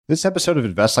This episode of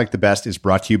Invest Like the Best is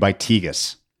brought to you by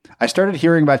Tegas. I started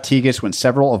hearing about Tegas when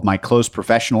several of my close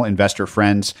professional investor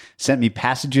friends sent me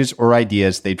passages or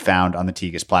ideas they'd found on the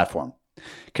Tegas platform.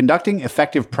 Conducting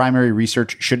effective primary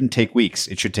research shouldn't take weeks,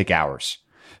 it should take hours.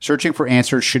 Searching for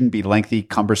answers shouldn't be a lengthy,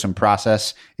 cumbersome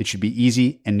process. It should be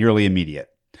easy and nearly immediate.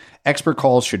 Expert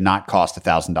calls should not cost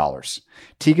 $1,000.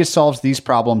 Tegas solves these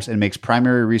problems and makes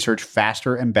primary research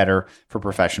faster and better for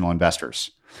professional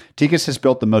investors. Tegas has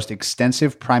built the most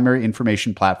extensive primary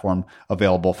information platform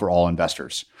available for all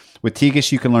investors. With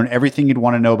Tegas, you can learn everything you'd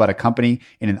want to know about a company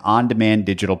in an on-demand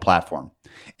digital platform.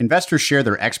 Investors share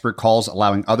their expert calls,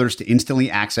 allowing others to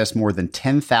instantly access more than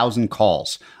 10,000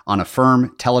 calls on a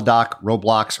firm, Teladoc,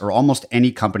 Roblox, or almost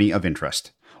any company of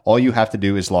interest. All you have to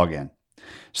do is log in.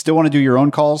 Still want to do your own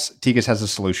calls? Tegas has a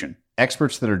solution.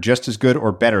 Experts that are just as good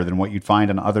or better than what you'd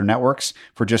find on other networks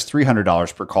for just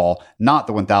 $300 per call, not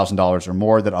the $1,000 or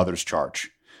more that others charge.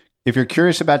 If you're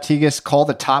curious about Tegas, call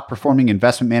the top performing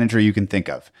investment manager you can think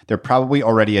of. They're probably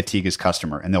already a Tegas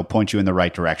customer, and they'll point you in the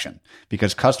right direction.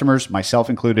 Because customers, myself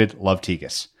included, love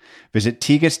Tegas. Visit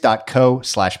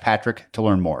tegas.co/Patrick to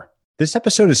learn more. This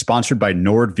episode is sponsored by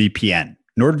NordVPN.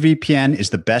 NordVPN is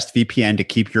the best VPN to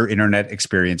keep your internet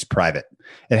experience private.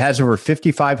 It has over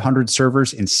 5,500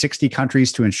 servers in 60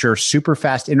 countries to ensure super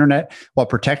fast internet while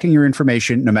protecting your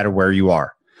information no matter where you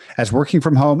are. As working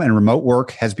from home and remote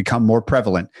work has become more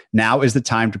prevalent, now is the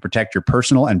time to protect your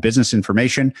personal and business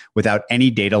information without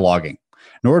any data logging.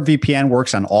 NordVPN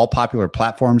works on all popular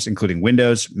platforms, including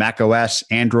Windows, macOS,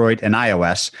 Android, and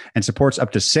iOS, and supports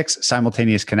up to 6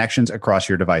 simultaneous connections across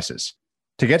your devices.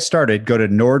 To get started, go to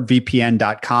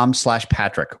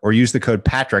nordvpn.com/Patrick or use the code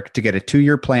Patrick to get a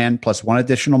 2-year plan plus 1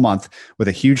 additional month with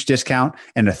a huge discount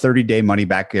and a 30-day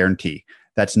money-back guarantee.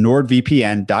 That's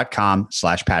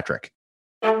nordvpn.com/Patrick.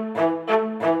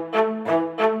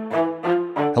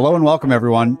 Hello and welcome,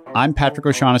 everyone. I'm Patrick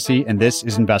O'Shaughnessy, and this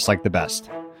is Invest Like the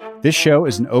Best. This show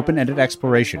is an open-ended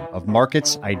exploration of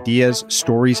markets, ideas,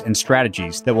 stories, and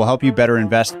strategies that will help you better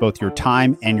invest both your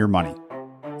time and your money.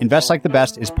 Invest Like the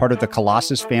Best is part of the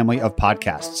Colossus family of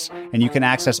podcasts, and you can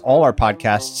access all our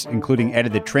podcasts, including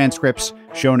edited transcripts,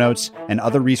 show notes, and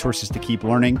other resources to keep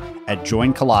learning at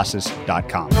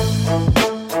joincolossus.com.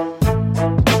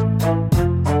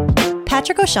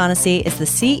 Patrick O'Shaughnessy is the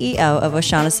CEO of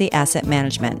O'Shaughnessy Asset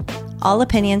Management. All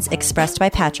opinions expressed by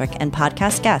Patrick and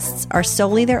podcast guests are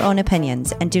solely their own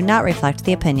opinions and do not reflect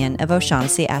the opinion of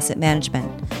O'Shaughnessy Asset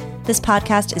Management. This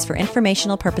podcast is for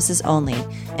informational purposes only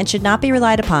and should not be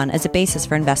relied upon as a basis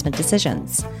for investment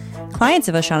decisions. Clients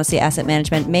of O'Shaughnessy Asset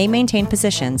Management may maintain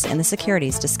positions in the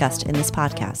securities discussed in this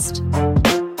podcast.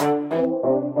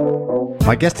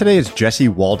 My guest today is Jesse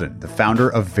Walden, the founder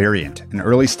of Variant, an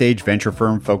early-stage venture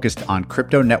firm focused on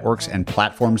crypto networks and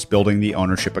platforms building the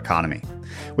ownership economy.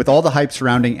 With all the hype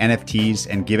surrounding NFTs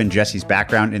and given Jesse's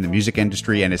background in the music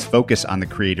industry and his focus on the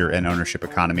creator and ownership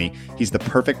economy, he's the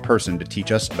perfect person to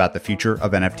teach us about the future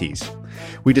of NFTs.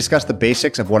 We discuss the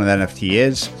basics of what an NFT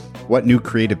is, what new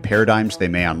creative paradigms they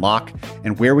may unlock,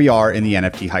 and where we are in the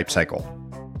NFT hype cycle.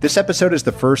 This episode is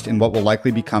the first in what will likely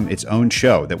become its own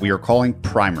show that we are calling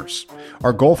Primers.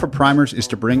 Our goal for Primers is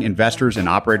to bring investors and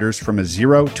operators from a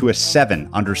 0 to a 7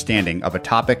 understanding of a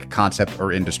topic, concept,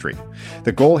 or industry.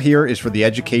 The goal here is for the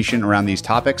education around these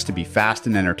topics to be fast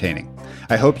and entertaining.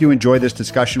 I hope you enjoy this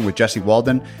discussion with Jesse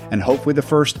Walden and hopefully the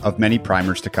first of many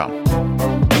Primers to come.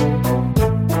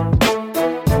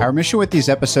 Our mission with these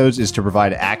episodes is to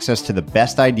provide access to the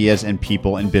best ideas and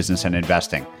people in business and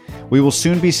investing. We will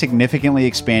soon be significantly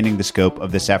expanding the scope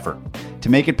of this effort. To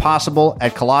make it possible,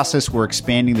 at Colossus, we're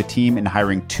expanding the team and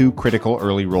hiring 2 critical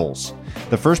early roles.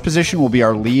 The first position will be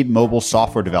our lead mobile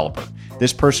software developer.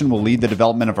 This person will lead the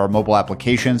development of our mobile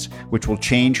applications, which will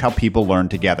change how people learn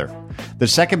together. The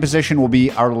second position will be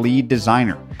our lead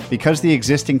designer. Because the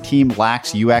existing team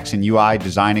lacks UX and UI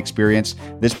design experience,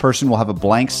 this person will have a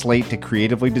blank slate to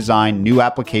creatively design new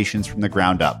applications from the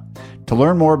ground up. To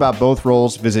learn more about both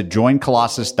roles, visit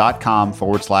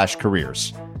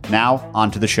joincolossus.com/careers. Now,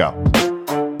 on to the show.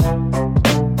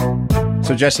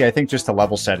 So Jesse, I think just to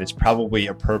level set, it's probably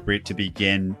appropriate to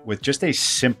begin with just a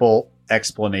simple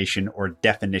explanation or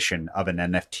definition of an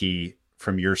NFT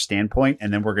from your standpoint,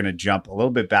 and then we're going to jump a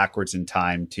little bit backwards in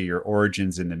time to your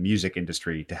origins in the music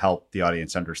industry to help the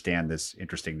audience understand this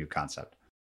interesting new concept.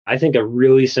 I think a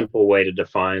really simple way to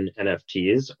define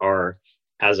NFTs are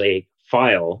as a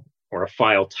file or a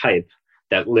file type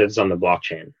that lives on the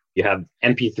blockchain. You have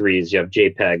MP3s, you have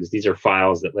JPEGs. These are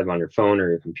files that live on your phone or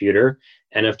your computer.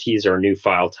 NFTs are a new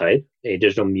file type, a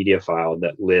digital media file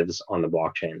that lives on the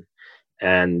blockchain.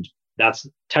 And that's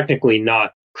technically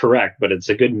not correct, but it's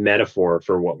a good metaphor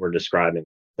for what we're describing.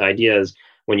 The idea is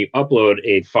when you upload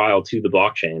a file to the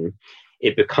blockchain,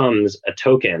 it becomes a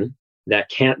token that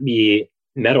can't be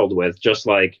meddled with, just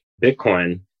like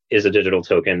Bitcoin is a digital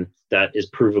token that is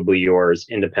provably yours,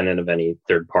 independent of any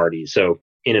third party. So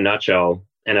in a nutshell,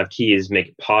 NFTs make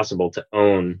it possible to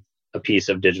own a piece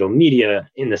of digital media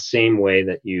in the same way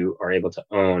that you are able to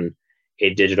own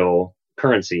a digital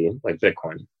currency like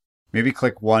Bitcoin. Maybe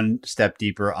click one step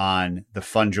deeper on the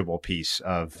fungible piece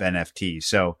of NFT.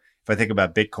 So if I think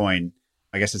about Bitcoin,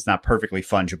 I guess it's not perfectly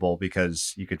fungible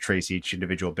because you could trace each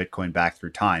individual Bitcoin back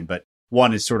through time, but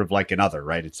one is sort of like another,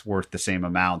 right? It's worth the same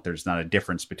amount. There's not a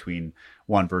difference between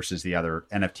one versus the other.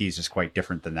 NFTs is quite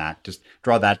different than that. Just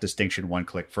draw that distinction one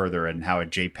click further and how a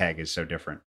JPEG is so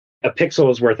different. A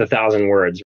pixel is worth 1,000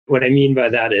 words. What I mean by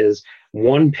that is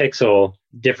one pixel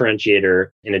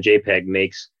differentiator in a JPEG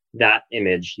makes that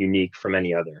image unique from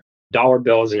any other. Dollar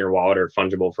bills in your wallet are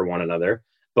fungible for one another,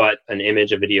 but an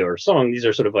image, a video, or song, these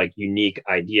are sort of like unique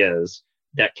ideas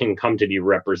that can come to be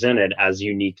represented as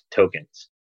unique tokens.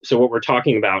 So what we're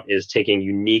talking about is taking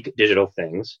unique digital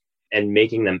things and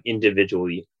making them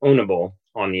individually ownable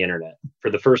on the internet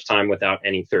for the first time without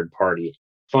any third party.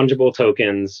 Fungible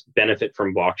tokens benefit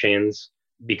from blockchains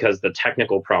because the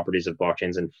technical properties of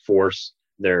blockchains enforce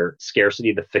their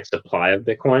scarcity, the fixed supply of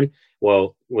Bitcoin.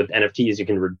 Well, with NFTs, you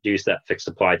can reduce that fixed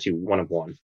supply to one of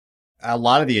one. A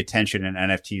lot of the attention in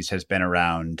NFTs has been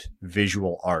around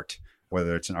visual art,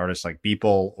 whether it's an artist like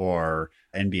Beeple or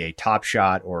NBA Top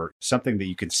Shot or something that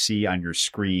you can see on your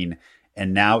screen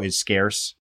and now is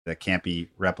scarce, that can't be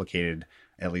replicated,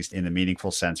 at least in the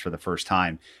meaningful sense, for the first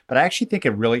time. But I actually think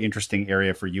a really interesting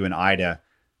area for you and I to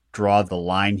draw the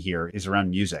line here is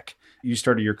around music. You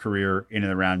started your career in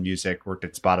and around music, worked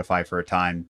at Spotify for a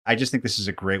time. I just think this is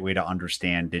a great way to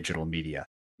understand digital media.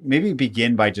 Maybe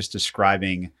begin by just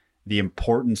describing the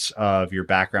importance of your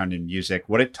background in music,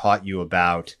 what it taught you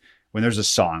about when there's a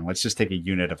song. Let's just take a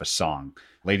unit of a song.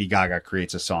 Lady Gaga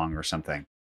creates a song or something.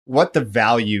 What the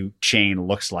value chain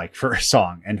looks like for a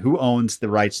song and who owns the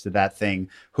rights to that thing,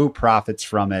 who profits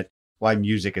from it, why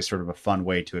music is sort of a fun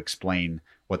way to explain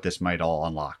what this might all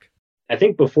unlock. I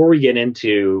think before we get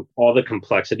into all the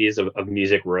complexities of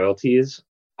music royalties,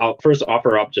 I'll first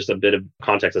offer up just a bit of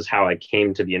context as how I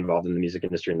came to be involved in the music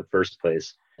industry in the first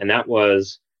place. And that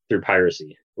was through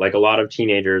piracy. Like a lot of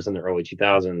teenagers in the early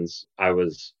 2000s, I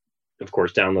was, of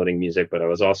course, downloading music, but I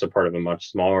was also part of a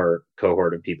much smaller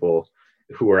cohort of people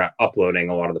who were uploading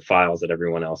a lot of the files that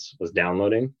everyone else was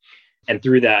downloading. And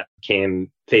through that came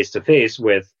face to face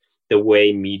with the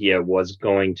way media was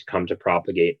going to come to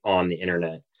propagate on the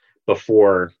internet.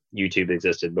 Before YouTube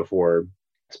existed, before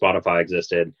Spotify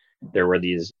existed, there were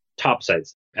these top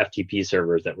sites, FTP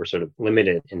servers that were sort of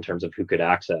limited in terms of who could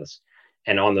access.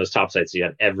 And on those top sites, you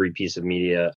had every piece of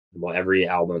media, well, every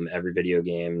album, every video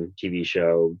game, TV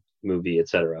show, movie,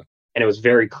 etc. And it was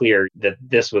very clear that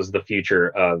this was the future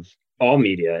of all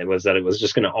media. It was that it was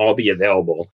just going to all be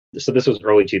available. So this was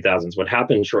early 2000s. What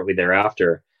happened shortly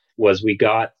thereafter was we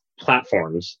got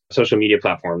platforms, social media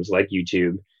platforms like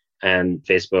YouTube and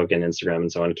Facebook and Instagram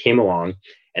and so on came along,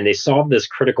 and they solved this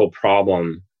critical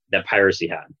problem that piracy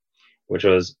had, which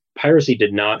was piracy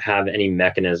did not have any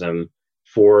mechanism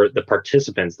for the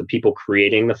participants, the people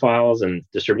creating the files and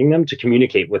distributing them, to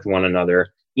communicate with one another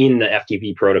in the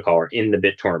FTP protocol or in the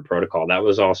BitTorrent protocol. That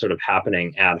was all sort of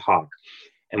happening ad hoc.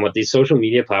 And what these social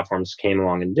media platforms came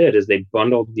along and did is they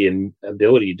bundled the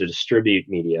ability to distribute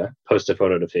media, post a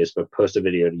photo to Facebook, post a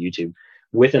video to YouTube,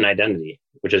 with an identity,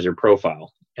 which is your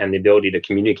profile, and the ability to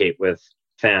communicate with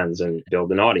fans and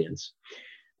build an audience.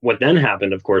 What then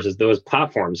happened, of course, is those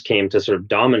platforms came to sort of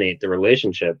dominate the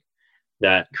relationship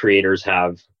that creators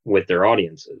have with their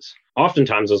audiences.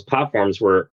 Oftentimes, those platforms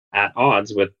were at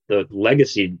odds with the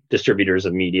legacy distributors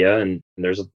of media, and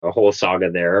there's a whole saga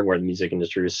there where the music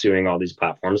industry is suing all these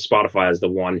platforms. Spotify is the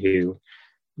one who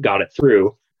got it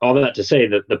through. All that to say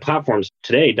that the platforms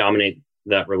today dominate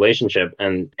that relationship,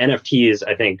 and NFTs,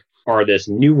 I think, are this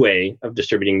new way of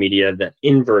distributing media that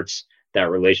inverts that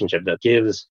relationship, that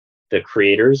gives the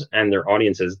creators and their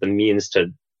audiences the means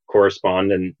to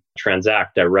correspond and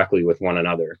transact directly with one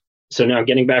another. So now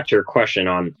getting back to your question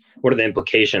on what are the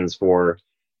implications for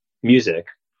music?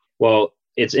 Well,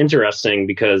 it's interesting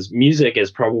because music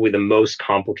is probably the most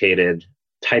complicated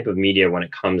type of media when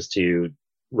it comes to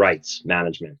rights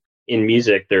management. In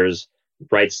music, there's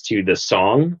rights to the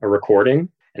song, a recording,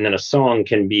 and then a song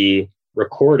can be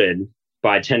recorded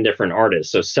by 10 different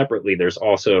artists. So separately, there's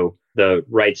also the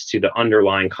rights to the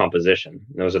underlying composition.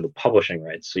 Those are the publishing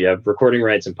rights. So you have recording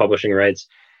rights and publishing rights.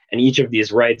 And each of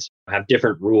these rights have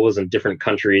different rules in different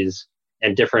countries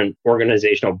and different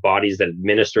organizational bodies that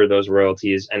administer those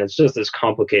royalties. And it's just this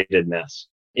complicated mess.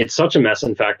 It's such a mess,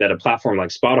 in fact, that a platform like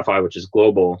Spotify, which is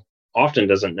global, often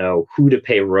doesn't know who to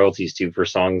pay royalties to for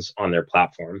songs on their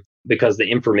platform because the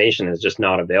information is just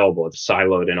not available. It's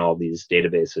siloed in all these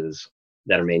databases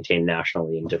that are maintained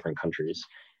nationally in different countries.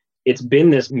 It's been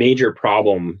this major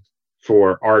problem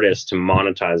for artists to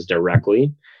monetize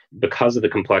directly because of the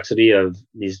complexity of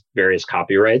these various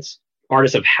copyrights.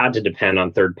 Artists have had to depend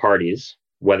on third parties,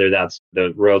 whether that's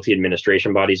the royalty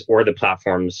administration bodies or the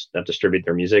platforms that distribute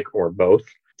their music or both,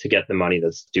 to get the money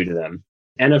that's due to them.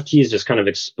 NFTs just kind of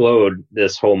explode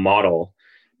this whole model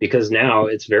because now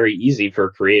it's very easy for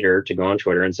a creator to go on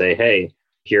Twitter and say, hey,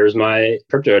 here's my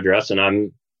crypto address and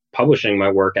I'm publishing my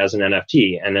work as an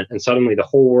NFT. And suddenly the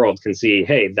whole world can see,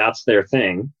 hey, that's their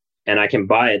thing. And I can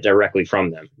buy it directly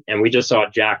from them. And we just saw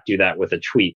Jack do that with a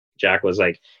tweet. Jack was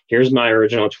like, here's my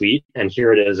original tweet and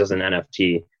here it is as an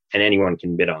NFT and anyone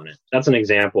can bid on it. That's an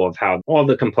example of how all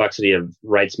the complexity of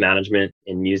rights management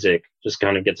in music just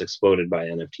kind of gets exploded by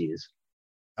NFTs.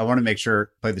 I want to make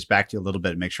sure, play this back to you a little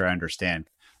bit and make sure I understand.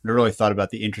 I really thought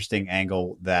about the interesting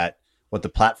angle that what the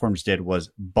platforms did was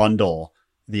bundle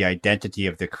the identity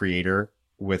of the creator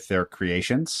with their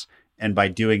creations. And by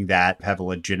doing that, have a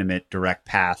legitimate direct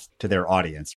path to their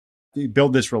audience. You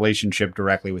build this relationship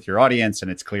directly with your audience,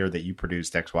 and it's clear that you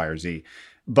produced X, Y, or Z.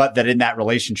 But that in that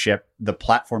relationship, the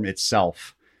platform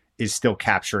itself is still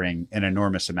capturing an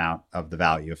enormous amount of the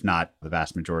value, if not the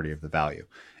vast majority of the value.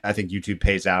 I think YouTube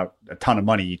pays out a ton of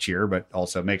money each year, but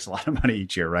also makes a lot of money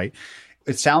each year, right?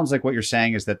 It sounds like what you're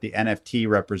saying is that the NFT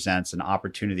represents an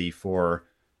opportunity for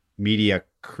media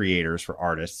creators, for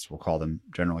artists, we'll call them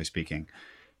generally speaking,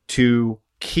 to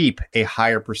keep a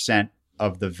higher percent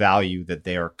of the value that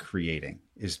they are creating.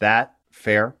 Is that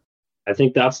fair? I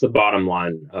think that's the bottom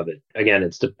line of it. Again,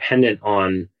 it's dependent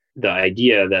on the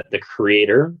idea that the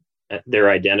creator, their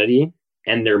identity,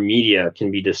 and their media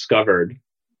can be discovered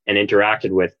and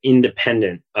interacted with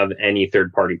independent of any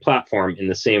third-party platform in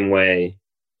the same way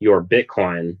your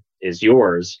Bitcoin is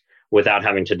yours without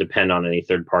having to depend on any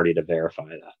third party to verify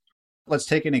that. Let's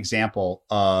take an example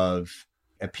of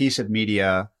a piece of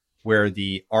media where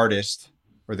the artist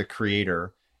or the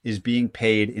creator is being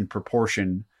paid in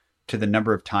proportion to the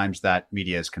number of times that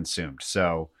media is consumed.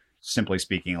 So simply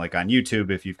speaking, like on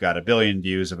YouTube, if you've got 1 billion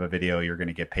views of a video, you're going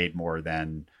to get paid more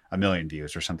than 1 million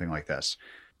views or something like this.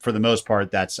 For the most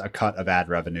part, that's a cut of ad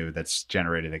revenue that's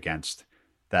generated against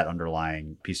that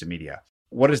underlying piece of media.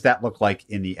 What does that look like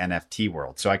in the NFT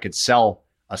world? So I could sell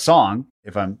a song.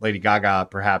 If I'm Lady Gaga,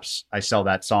 perhaps I sell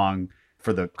that song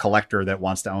for the collector that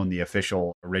wants to own the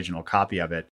official original copy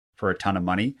of it for a ton of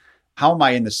money. How am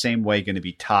I in the same way going to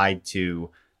be tied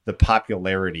to the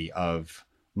popularity of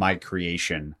my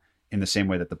creation in the same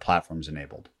way that the platform's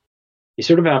enabled? You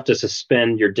sort of have to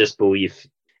suspend your disbelief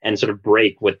and sort of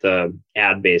break with the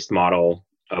ad-based model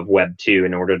of Web 2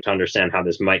 in order to understand how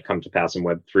this might come to pass in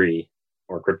Web 3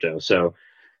 or crypto. So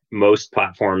most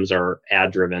platforms are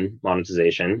ad-driven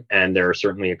monetization, and there are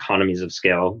certainly economies of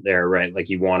scale there, right? Like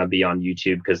you want to be on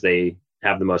YouTube because they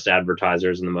have the most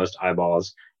advertisers and the most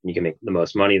eyeballs, and you can make the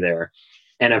most money there.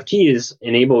 NFTs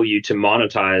enable you to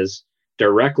monetize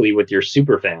directly with your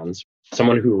super fans.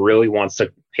 Someone who really wants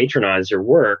to patronize your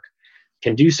work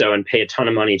can do so and pay a ton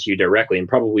of money to you directly, and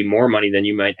probably more money than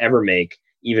you might ever make,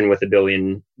 even with 1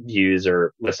 billion views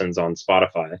or listens on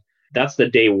Spotify. That's the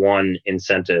day one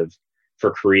incentive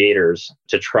for creators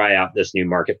to try out this new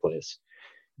marketplace.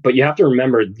 But you have to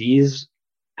remember these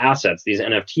assets, these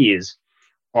NFTs,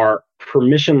 are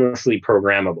permissionlessly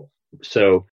programmable.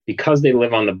 So because they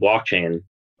live on the blockchain,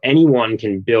 anyone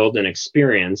can build an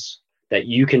experience that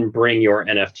you can bring your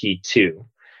NFT to.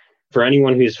 For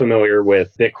anyone who's familiar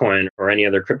with Bitcoin or any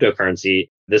other cryptocurrency,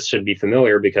 this should be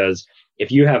familiar because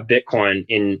if you have Bitcoin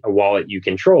in a wallet you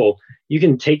control, you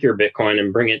can take your Bitcoin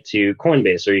and bring it to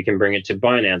Coinbase, or you can bring it to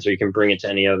Binance, or you can bring it to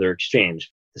any other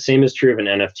exchange. The same is true of an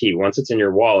NFT. Once it's in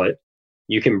your wallet,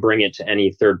 you can bring it to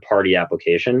any third-party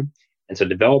application. And so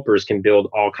developers can build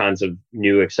all kinds of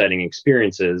new exciting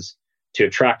experiences to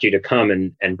attract you to come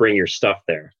and bring your stuff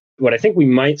there. What I think we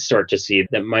might start to see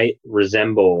that might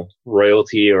resemble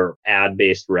royalty or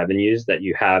ad-based revenues that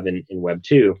you have in Web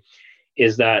 2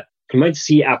 is that you might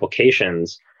see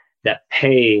applications that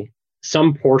pay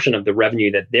some portion of the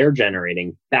revenue that they're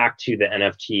generating back to the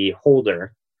NFT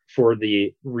holder for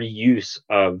the reuse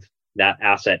of that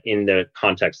asset in the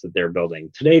context that they're building.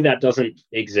 Today, that doesn't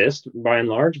exist by and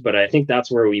large, but I think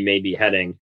that's where we may be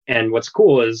heading. And what's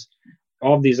cool is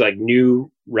all of these like new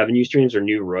revenue streams or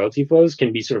new royalty flows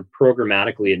can be sort of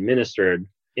programmatically administered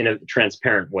in a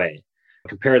transparent way.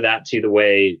 Compare that to the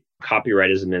way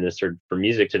copyright is administered for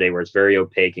music today, where it's very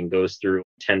opaque and goes through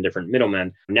 10 different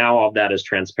middlemen. Now all of that is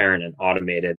transparent and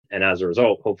automated. And as a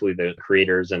result, hopefully the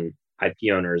creators and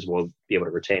IP owners will be able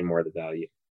to retain more of the value.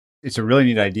 It's a really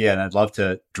neat idea. And I'd love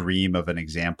to dream of an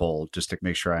example just to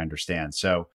make sure I understand.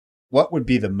 So what would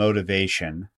be the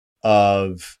motivation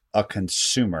of a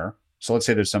consumer? So let's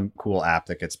say there's some cool app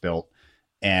that gets built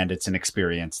and it's an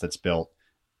experience that's built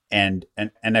and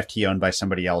an NFT owned by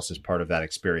somebody else is part of that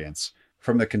experience.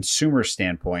 From the consumer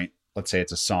standpoint, let's say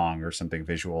it's a song or something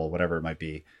visual, whatever it might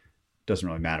be, doesn't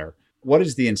really matter. What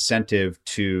is the incentive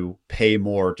to pay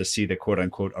more to see the quote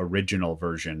unquote original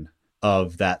version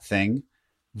of that thing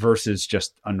versus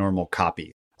just a normal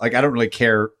copy? Like, I don't really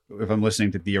care if I'm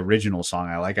listening to the original song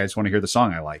I like. I just want to hear the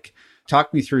song I like.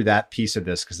 Talk me through that piece of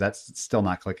this, because that's still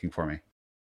not clicking for me.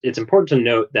 It's important to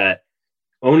note that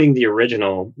owning the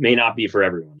original may not be for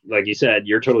everyone. Like you said,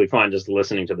 you're totally fine just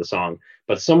listening to the song,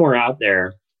 but somewhere out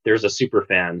there, there's a super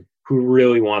fan who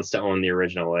really wants to own the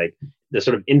original. Like the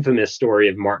sort of infamous story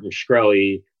of Martin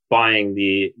Shkreli buying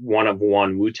the one of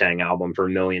one Wu-Tang album for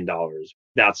 $1 million.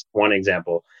 That's one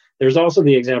example. There's also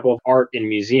the example of art in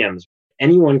museums.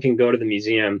 Anyone can go to the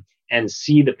museum and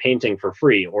see the painting for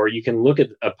free, or you can look at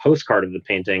a postcard of the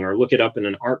painting or look it up in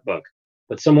an art book.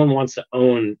 But someone wants to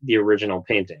own the original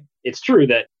painting. It's true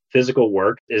that physical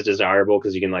work is desirable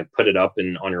because you can like put it up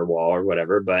on your wall or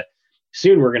whatever. But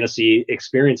soon we're going to see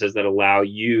experiences that allow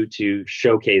you to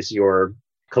showcase your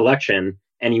collection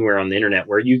anywhere on the internet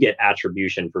where you get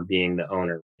attribution for being the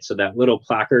owner. So that little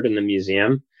placard in the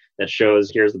museum that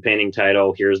shows here's the painting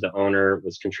title, here's the owner,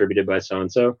 was contributed by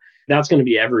so-and-so, that's going to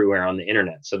be everywhere on the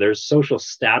internet. So there's social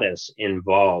status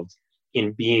involved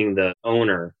in being the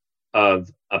owner of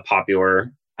a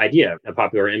popular idea, a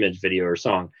popular image, video, or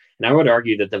song. And I would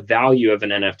argue that the value of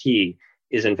an NFT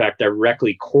is in fact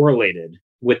directly correlated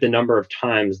with the number of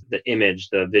times the image,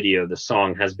 the video, the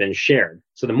song has been shared.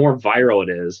 So the more viral it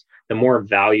is, the more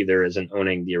value there is in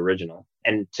owning the original.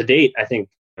 And to date, I think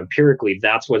empirically,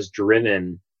 that's what's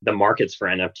driven the markets for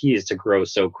NFTs to grow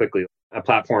so quickly. A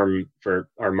platform for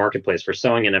our marketplace for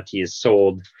selling NFTs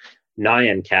sold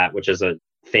Nyan Cat, which is a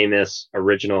famous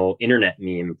original internet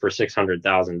meme, for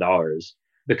 $600,000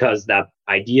 because that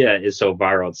idea is so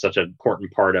viral. It's such an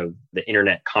important part of the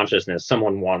internet consciousness.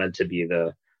 Someone wanted to be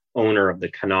the owner of the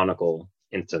canonical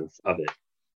instance of it.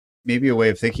 Maybe a way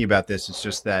of thinking about this is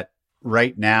just that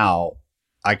right now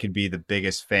I could be the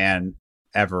biggest fan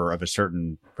ever of a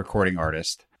certain recording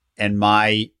artist, and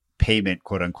my payment,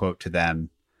 quote unquote, to them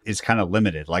is kind of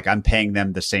limited. Like I'm paying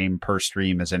them the same per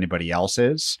stream as anybody else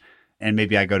is. And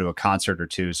maybe I go to a concert or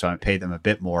two, so I pay them a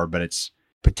bit more, but it's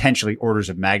potentially orders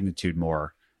of magnitude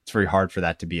more. It's very hard for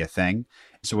that to be a thing.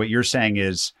 So what you're saying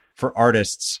is for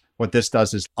artists, what this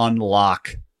does is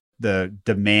unlock the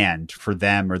demand for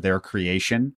them or their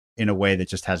creation in a way that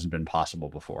just hasn't been possible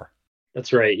before.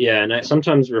 That's right. Yeah. And I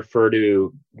sometimes refer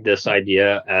to this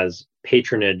idea as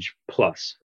patronage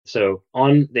plus. So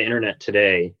on the internet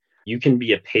today, you can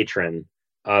be a patron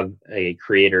of a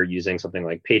creator using something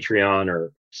like Patreon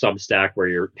or Substack, where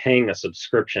you're paying a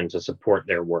subscription to support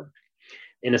their work.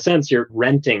 In a sense, you're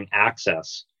renting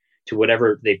access to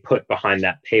whatever they put behind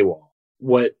that paywall.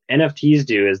 What NFTs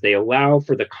do is they allow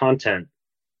for the content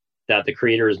that the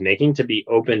creator is making to be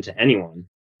open to anyone,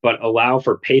 but allow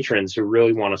for patrons who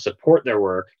really want to support their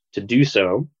work to do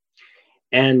so.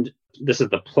 And this is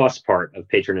the plus part of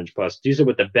Patronage Plus, do so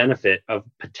with the benefit of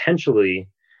potentially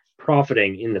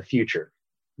profiting in the future.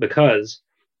 Because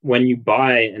when you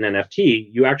buy an NFT,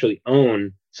 you actually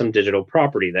own some digital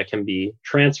property that can be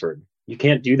transferred. You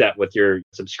can't do that with your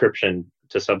subscription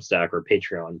to Substack or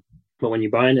Patreon. But when you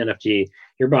buy an NFT,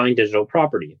 you're buying digital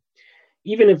property.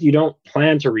 Even if you don't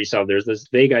plan to resell, there's this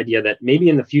vague idea that maybe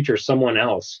in the future, someone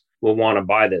else will want to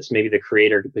buy this. Maybe the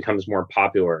creator becomes more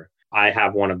popular. I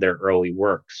have one of their early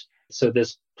works. So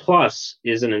this plus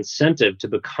is an incentive to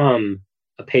become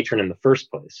a patron in the first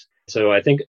place. So I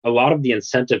think a lot of the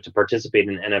incentive to participate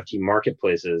in NFT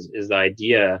marketplaces is the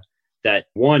idea that,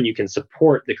 one, you can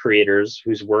support the creators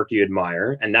whose work you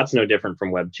admire, and that's no different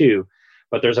from Web 2,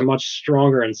 but there's a much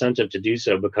stronger incentive to do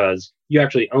so because you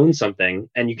actually own something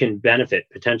and you can benefit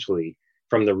potentially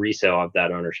from the resale of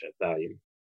that ownership value.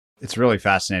 It's really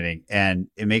fascinating. And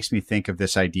it makes me think of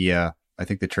this idea. I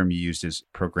think the term you used is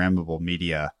programmable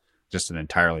media, just an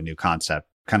entirely new concept.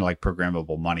 Kind of like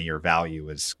programmable money or value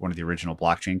is one of the original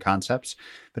blockchain concepts.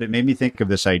 But it made me think of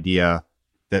this idea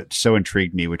that so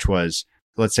intrigued me, which was,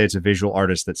 let's say it's a visual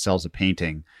artist that sells a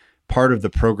painting. Part of the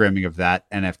programming of that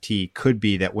NFT could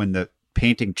be that when the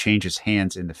painting changes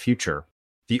hands in the future,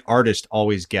 the artist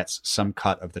always gets some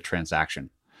cut of the transaction.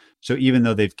 So even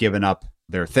though they've given up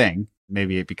their thing,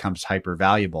 maybe it becomes hyper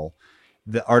valuable,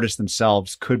 the artists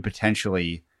themselves could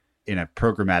potentially, in a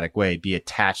programmatic way, be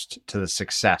attached to the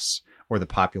success or the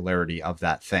popularity of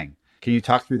that thing. Can you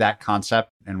talk through that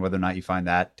concept and whether or not you find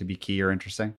that to be key or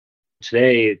interesting?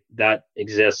 Today, that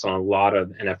exists on a lot of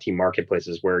NFT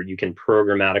marketplaces where you can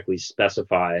programmatically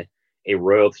specify a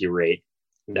royalty rate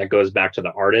that goes back to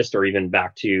the artist or even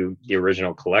back to the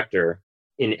original collector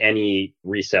in any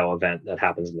resale event that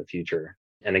happens in the future.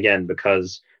 And again,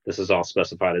 because this is all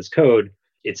specified as code,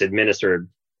 it's administered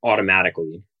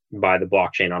automatically by the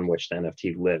blockchain on which the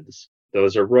NFT lives.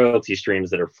 Those are royalty streams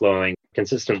that are flowing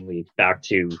consistently back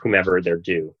to whomever they're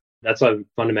due. That's a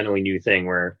fundamentally new thing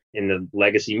where in the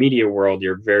legacy media world,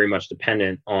 you're very much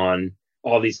dependent on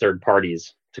all these third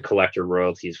parties to collect your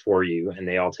royalties for you, and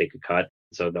they all take a cut.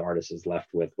 So the artist is left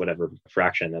with whatever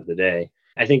fraction of the day.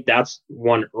 I think that's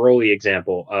one early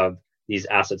example of these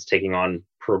assets taking on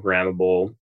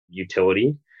programmable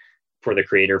utility for the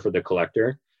creator, for the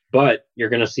collector. But you're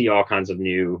going to see all kinds of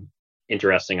new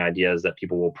interesting ideas that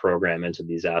people will program into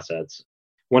these assets.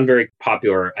 One very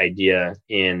popular idea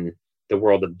in the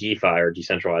world of DeFi or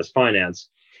decentralized finance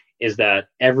is that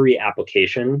every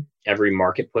application, every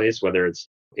marketplace, whether it's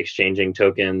exchanging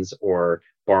tokens or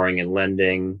borrowing and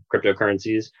lending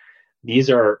cryptocurrencies, these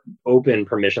are open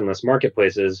permissionless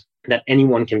marketplaces that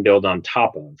anyone can build on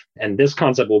top of. And this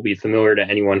concept will be familiar to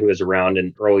anyone who is around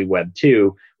in early Web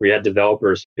 2, where you had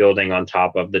developers building on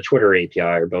top of the Twitter API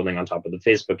or building on top of the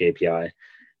Facebook API.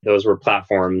 Those were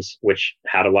platforms which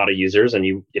had a lot of users.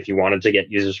 And if you wanted to get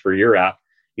users for your app,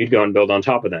 you'd go and build on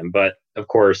top of them. But of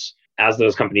course, as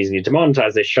those companies need to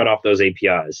monetize, they shut off those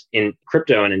APIs. In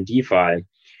crypto and in DeFi,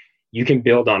 you can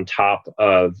build on top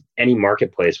of any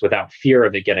marketplace without fear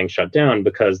of it getting shut down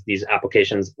because these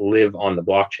applications live on the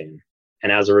blockchain.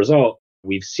 And as a result,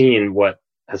 we've seen what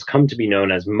has come to be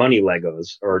known as money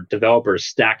Legos, or developers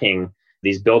stacking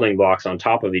these building blocks on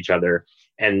top of each other.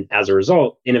 And as a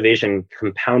result, innovation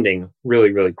compounding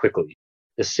really, really quickly.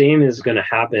 The same is going to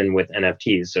happen with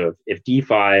NFTs. So if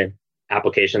DeFi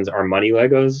applications are money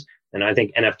Legos, and I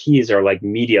think NFTs are like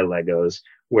media Legos,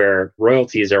 where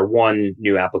royalties are one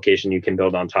new application you can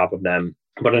build on top of them.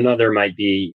 But another might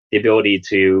be the ability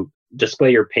to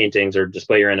display your paintings or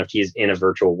display your NFTs in a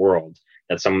virtual world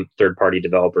that some third-party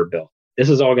developer built. This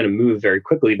is all going to move very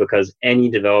quickly because any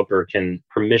developer can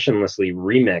permissionlessly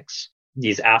remix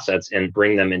these assets and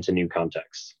bring them into new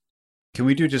contexts. Can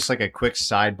we do just like a quick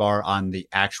sidebar on the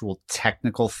actual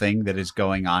technical thing that is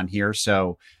going on here?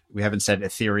 So we haven't said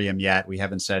Ethereum yet. We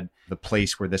haven't said the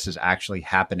place where this is actually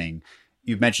happening.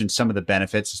 You've mentioned some of the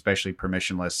benefits, especially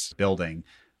permissionless building.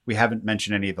 We haven't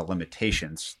mentioned any of the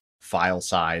limitations, file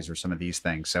size or some of these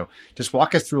things. So just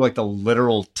walk us through like the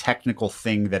literal technical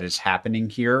thing that is happening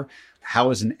here.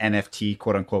 How is an NFT,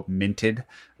 quote unquote, minted?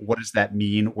 What does that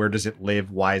mean? Where does it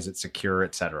live? Why is it secure,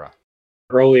 et cetera?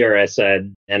 Earlier, I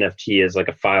said NFT is like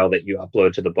a file that you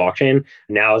upload to the blockchain.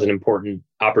 Now is an important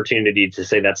opportunity to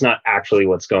say that's not actually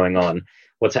what's going on.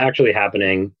 What's actually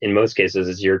happening in most cases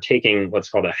is you're taking what's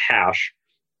called a hash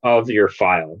of your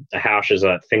file. A hash is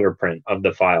a fingerprint of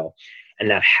the file. And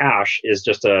that hash is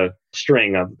just a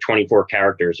string of 24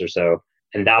 characters or so.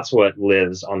 And that's what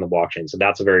lives on the blockchain. So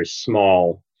that's a very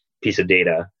small piece of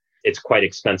data. It's quite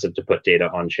expensive to put data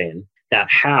on chain. That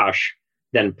hash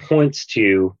then points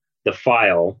to the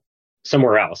file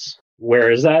somewhere else.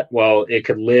 Where is that? Well, it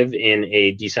could live in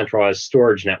a decentralized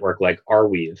storage network like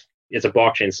Arweave. It's a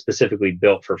blockchain specifically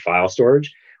built for file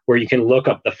storage, where you can look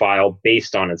up the file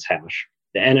based on its hash.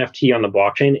 The NFT on the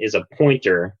blockchain is a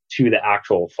pointer to the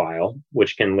actual file,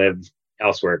 which can live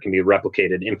elsewhere. It can be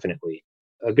replicated infinitely.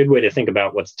 A good way to think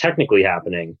about what's technically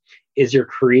happening is you're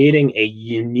creating a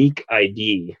unique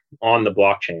ID on the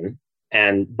blockchain.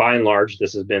 And by and large,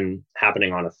 this has been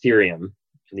happening on Ethereum,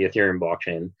 the Ethereum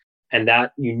blockchain. And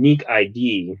that unique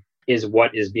ID is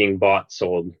what is being bought,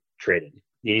 sold, traded.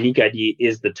 The unique ID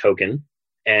is the token.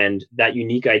 And that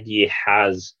unique ID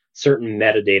has certain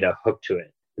metadata hooked to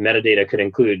it. The metadata could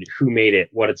include who made it,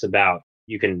 what it's about.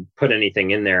 You can put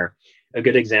anything in there. A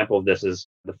good example of this is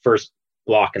the first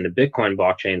block in the Bitcoin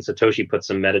blockchain. Satoshi put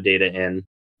some metadata in,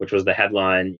 which was the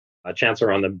headline, a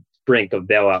chancellor on the brink of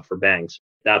bailout for banks.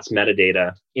 That's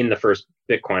metadata in the first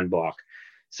Bitcoin block.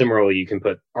 Similarly, you can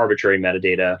put arbitrary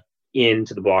metadata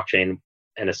into the blockchain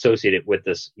and associate it with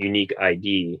this unique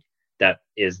ID that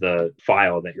is the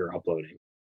file that you're uploading.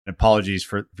 Apologies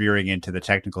for veering into the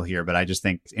technical here, but I just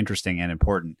think it's interesting and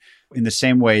important. In the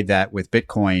same way that with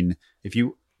Bitcoin, if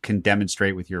you can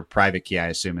demonstrate with your private key, I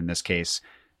assume in this case,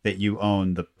 that you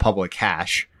own the public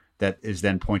hash that is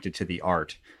then pointed to the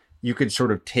art, you could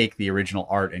sort of take the original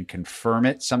art and confirm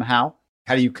it somehow.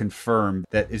 How do you confirm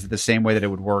that? Is it the same way that it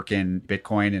would work in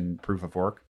Bitcoin and proof of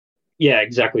work? Yeah,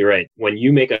 exactly right. When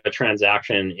you make a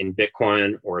transaction in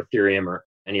Bitcoin or Ethereum or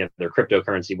any other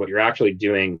cryptocurrency, what you're actually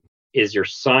doing is you're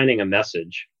signing a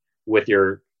message with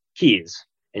your keys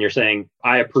and you're saying,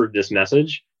 I approve this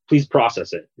message, please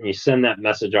process it. And you send that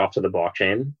message off to the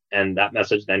blockchain and that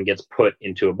message then gets put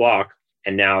into a block.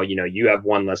 And now, you have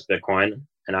one less Bitcoin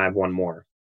and I have one more.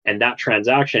 And that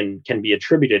transaction can be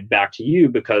attributed back to you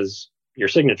because your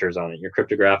signature's on it, your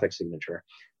cryptographic signature.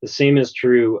 The same is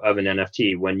true of an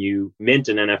NFT. When you mint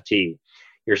an NFT,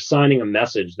 you're signing a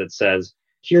message that says,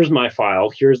 here's my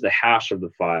file, here's the hash of the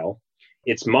file.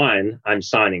 It's mine, I'm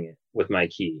signing it with my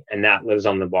key. And that lives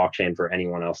on the blockchain for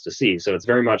anyone else to see. So it's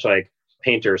very much like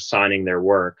painters signing their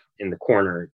work in the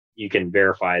corner. You can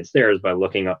verify it's theirs by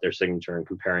looking up their signature and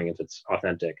comparing if it's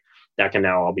authentic. That can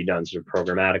now all be done sort of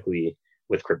programmatically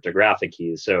with cryptographic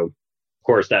keys. So, of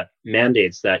course, that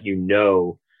mandates that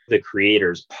the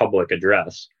creator's public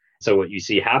address. So what you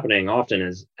see happening often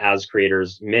is as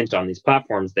creators mint on these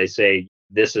platforms, they say,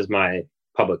 this is my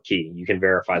public key. You can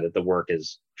verify that the work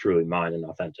is truly mine and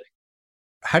authentic.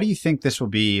 How do you think this will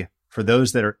be for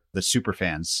those that are the super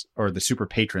fans or the super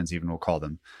patrons, even we'll call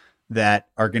them, that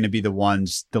are going to be the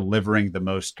ones delivering the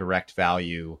most direct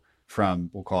value from,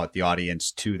 we'll call it the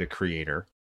audience to the creator?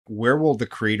 Where will the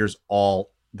creators all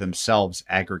themselves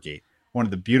aggregate? One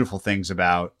of the beautiful things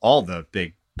about all the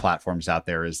big platforms out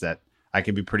there is that I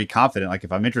can be pretty confident, like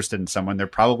if I'm interested in someone, they're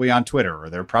probably on Twitter or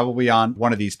they're probably on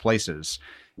one of these places.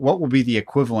 What will be the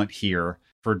equivalent here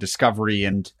for discovery,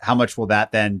 and how much will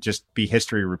that then just be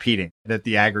history repeating, that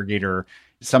the aggregator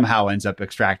somehow ends up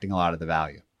extracting a lot of the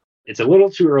value? It's a little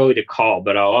too early to call,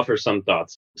 but I'll offer some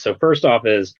thoughts. So first off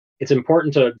is it's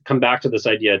important to come back to this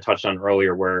idea I touched on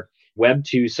earlier where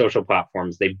Web2 social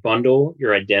platforms, they bundle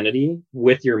your identity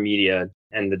with your media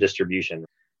and the distribution.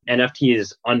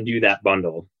 NFTs undo that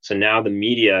bundle. So now the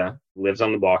media lives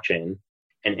on the blockchain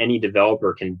and any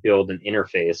developer can build an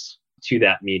interface to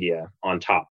that media on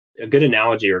top. A good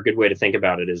analogy or a good way to think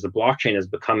about it is the blockchain is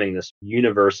becoming this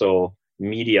universal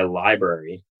media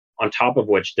library on top of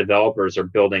which developers are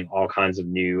building all kinds of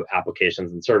new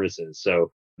applications and services.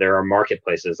 So there are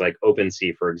marketplaces like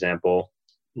OpenSea, for example,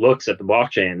 looks at the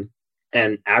blockchain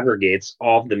and aggregates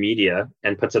all of the media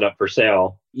and puts it up for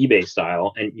sale, eBay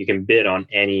style, and you can bid on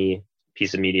any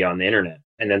piece of media on the internet.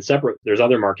 And then separate, there's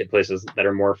other marketplaces that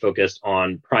are more focused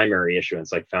on primary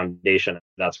issuance, like Foundation.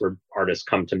 That's where artists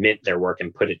come to mint their work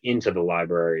and put it into the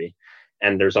library.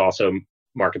 And there's also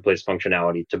marketplace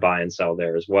functionality to buy and sell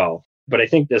there as well. But I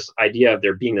think this idea of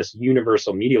there being this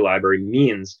universal media library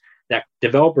means that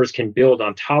developers can build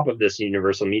on top of this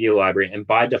universal media library. And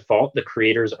by default, the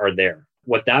creators are there.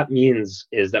 What that means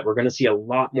is that we're going to see a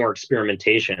lot more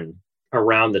experimentation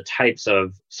around the types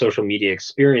of social media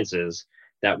experiences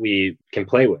that we can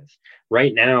play with.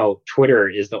 Right now, Twitter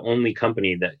is the only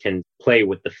company that can play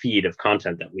with the feed of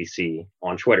content that we see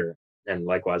on Twitter, and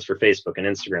likewise for Facebook and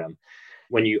Instagram.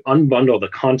 When you unbundle the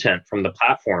content from the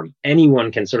platform,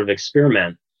 anyone can sort of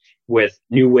experiment with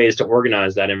new ways to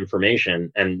organize that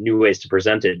information and new ways to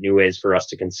present it, new ways for us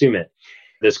to consume it.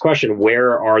 This question,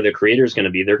 where are the creators going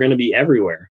to be? They're going to be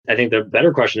everywhere. I think the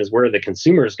better question is, where are the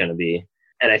consumers going to be?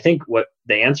 And I think what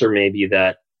the answer may be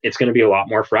that it's going to be a lot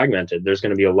more fragmented. There's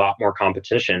going to be a lot more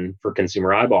competition for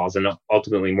consumer eyeballs, and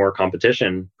ultimately more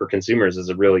competition for consumers is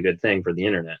a really good thing for the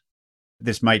internet.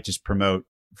 This might just promote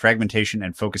fragmentation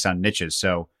and focus on niches.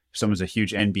 So if someone's a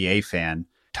huge NBA fan,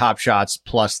 Top Shots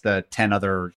plus the 10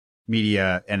 other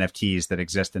media NFTs that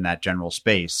exist in that general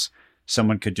space,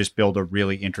 someone could just build a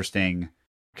really interesting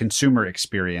consumer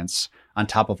experience on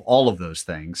top of all of those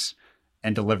things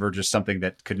and deliver just something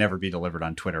that could never be delivered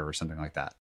on Twitter or something like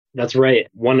that. That's right.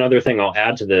 One other thing I'll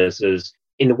add to this is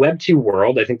in the Web2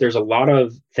 world, I think there's a lot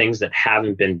of things that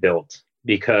haven't been built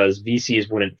because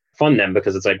VCs wouldn't fund them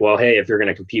because it's like, well, hey, if you're going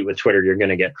to compete with Twitter, you're going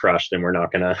to get crushed and we're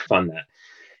not going to fund that.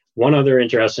 One other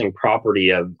interesting property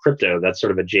of crypto that's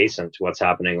sort of adjacent to what's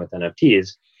happening with NFTs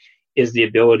is the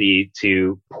ability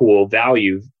to pool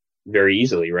value very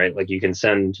easily, right? Like you can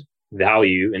send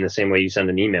value in the same way you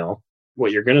send an email.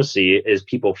 What you're going to see is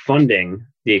people funding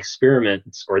the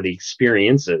experiments or the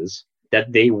experiences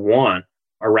that they want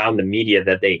around the media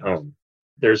that they own.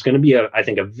 There's going to be, I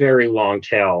think, a very long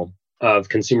tail of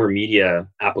consumer media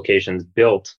applications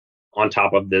built on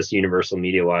top of this universal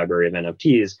media library of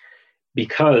NFTs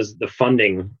because the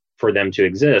funding for them to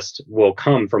exist will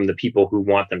come from the people who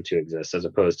want them to exist as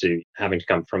opposed to having to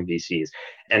come from VCs.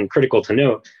 And critical to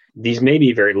note, these may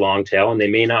be very long tail and they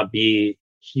may not be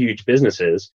huge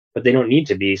businesses, but they don't need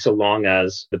to be so long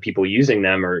as the people using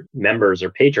them or members or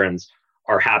patrons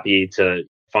are happy to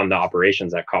fund the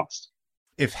operations at cost.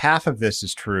 if half of this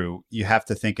is true, you have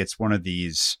to think it's one of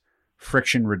these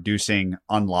friction reducing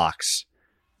unlocks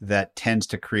that tends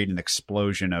to create an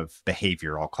explosion of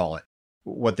behavior, I'll call it.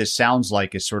 What this sounds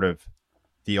like is sort of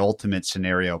the ultimate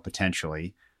scenario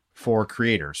potentially for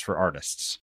creators, for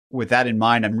artists. With that in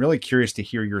mind, I'm really curious to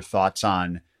hear your thoughts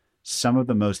on some of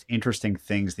the most interesting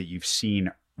things that you've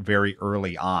seen very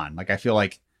early on. Like, I feel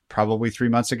like probably 3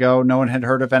 months ago, no one had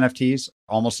heard of NFTs,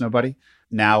 almost nobody.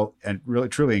 Now, at really,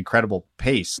 truly incredible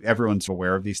pace, everyone's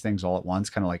aware of these things all at once,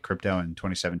 kind of like crypto in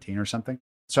 2017 or something.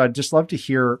 So I'd just love to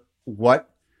hear what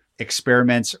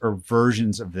experiments or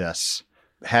versions of this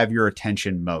have your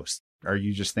attention most. Are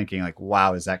you just thinking like,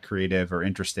 wow, is that creative or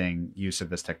interesting use of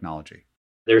this technology?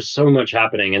 There's so much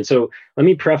happening. And so let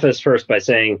me preface first by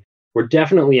saying we're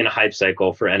definitely in a hype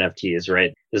cycle for NFTs,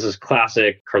 right? This is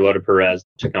classic Carlota Perez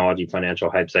technology financial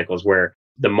hype cycles where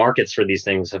the markets for these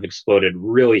things have exploded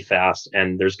really fast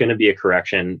and there's going to be a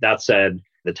correction. That said,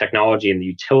 the technology and the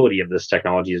utility of this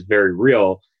technology is very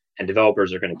real and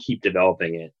developers are going to keep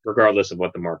developing it regardless of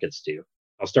what the markets do.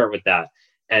 I'll start with that.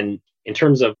 And in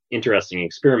terms of interesting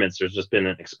experiments, there's just been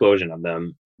an explosion of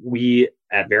them. We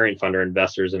at Variant Fund are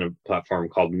investors in a platform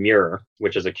called Mirror,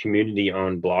 which is a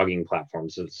community-owned blogging platform.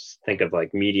 So think of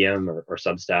like Medium or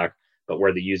Substack, but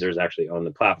where the users actually own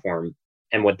the platform.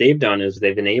 And what they've done is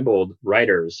they've enabled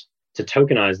writers to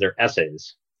tokenize their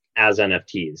essays as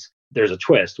NFTs. There's a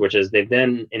twist, which is they've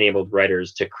then enabled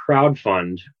writers to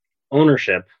crowdfund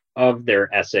ownership of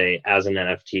their essay as an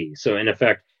NFT. So in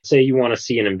effect, say you want to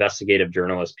see an investigative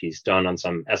journalist piece done on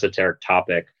some esoteric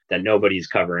topic that nobody's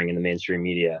covering in the mainstream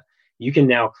media. You can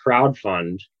now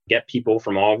crowdfund, get people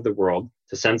from all over the world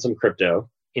to send some crypto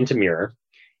into Mirror,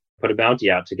 put a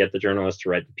bounty out to get the journalist to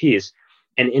write the piece.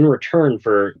 And in return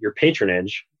for your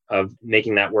patronage of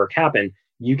making that work happen,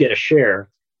 you get a share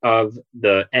of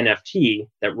the NFT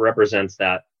that represents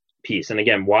that piece. And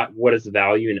again, what is the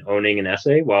value in owning an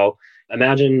essay? Well,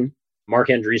 imagine Mark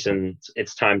Andreessen's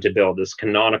It's Time to Build, this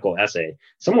canonical essay.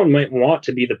 Someone might want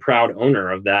to be the proud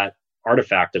owner of that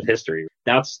artifact of history.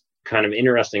 That's kind of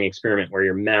interesting experiment where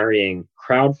you're marrying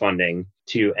crowdfunding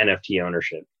to NFT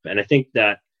ownership. And I think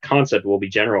that concept will be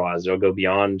generalized. It'll go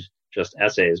beyond just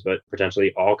essays, but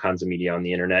potentially all kinds of media on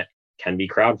the internet can be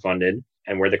crowdfunded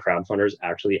and where the crowdfunders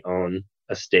actually own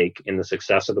a stake in the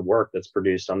success of the work that's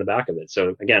produced on the back of it.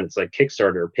 So again, it's like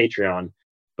Kickstarter or Patreon,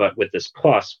 but with this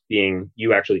plus being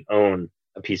you actually own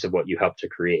a piece of what you help to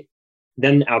create.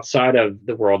 Then outside of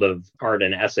the world of art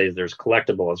and essays, there's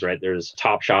collectibles, right? There's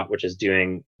Top Shot, which is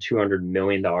doing $200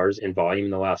 million in volume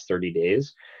in the last 30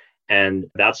 days. And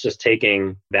that's just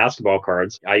taking basketball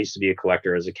cards. I used to be a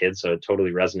collector as a kid, so it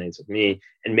totally resonates with me,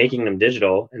 and making them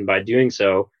digital. And by doing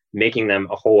so, making them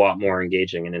a whole lot more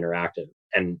engaging and interactive.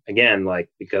 And again, like,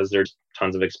 because there's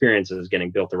tons of experiences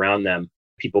getting built around them,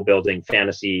 people building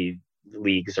fantasy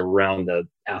leagues around the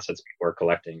assets people are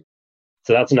collecting.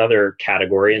 So that's another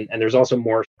category. And there's also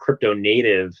more crypto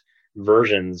native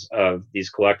versions of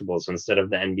these collectibles. So instead of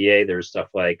the NBA, there's stuff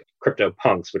like Crypto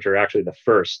Punks, which are actually the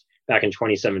first. Back in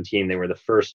 2017, they were the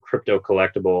first crypto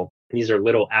collectible. These are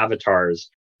little avatars,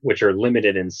 which are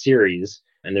limited in series.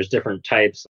 And there's different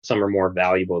types. Some are more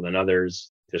valuable than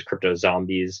others. There's crypto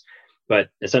zombies. But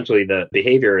essentially, the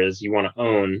behavior is you want to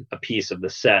own a piece of the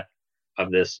set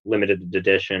of this limited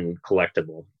edition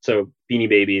collectible. So Beanie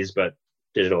Babies, but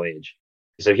digital age.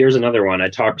 So here's another one. I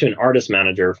talked to an artist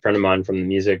manager, a friend of mine from the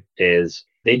music days.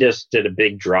 They just did a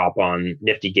big drop on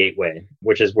Nifty Gateway,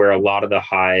 which is where a lot of the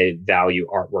high value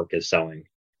artwork is selling.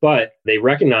 But they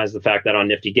recognize the fact that on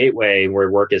Nifty Gateway, where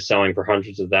work is selling for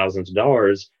hundreds of thousands of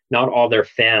dollars, not all their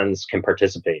fans can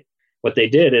participate. What they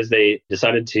did is they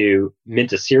decided to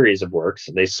mint a series of works.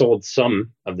 They sold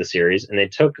some of the series and they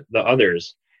took the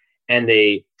others and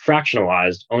they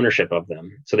fractionalized ownership of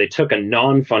them. So they took a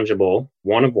non-fungible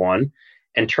one of one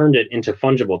and turned it into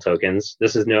fungible tokens.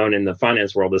 This is known in the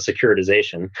finance world as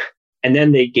securitization. And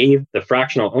then they gave the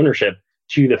fractional ownership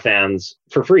to the fans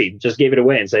for free, just gave it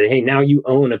away and said, hey, now you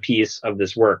own a piece of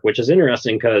this work, which is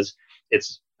interesting because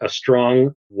it's a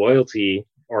strong loyalty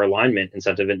or alignment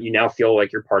incentive, and you now feel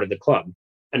like you're part of the club.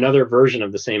 Another version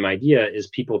of the same idea is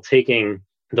people taking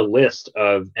the list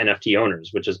of NFT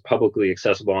owners, which is publicly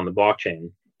accessible on the blockchain,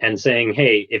 and saying,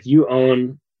 hey, if you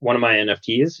own one of my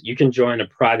NFTs, you can join a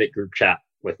private group chat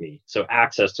with me. So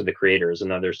access to the creator is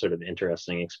another sort of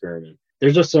interesting experiment.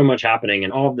 There's just so much happening,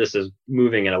 and all of this is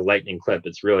moving at a lightning clip.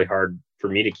 It's really hard for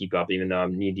me to keep up, even though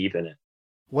I'm knee deep in it.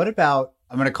 What about,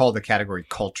 I'm going to call the category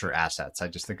culture assets. I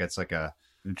just think it's like an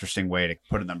interesting way to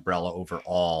put an umbrella over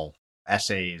all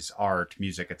essays, art,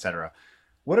 music, etc.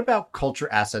 What about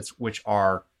culture assets which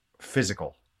are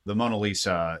physical? The Mona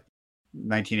Lisa,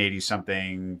 1980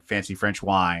 something fancy French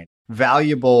wine,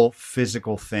 valuable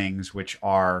physical things which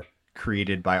are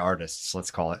created by artists,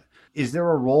 let's call it. Is there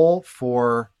a role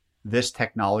for this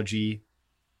technology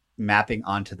mapping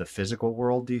onto the physical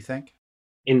world, do you think?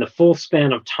 In the full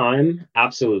span of time,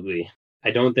 absolutely.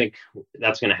 I don't think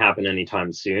that's going to happen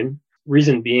anytime soon.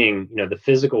 Reason being, the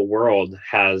physical world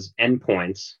has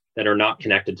endpoints that are not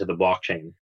connected to the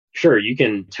blockchain. Sure, you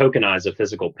can tokenize a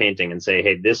physical painting and say,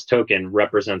 hey, this token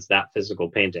represents that physical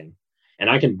painting. And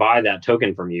I can buy that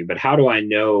token from you. But how do I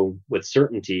know with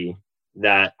certainty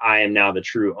that I am now the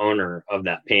true owner of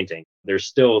that painting? There's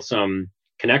still some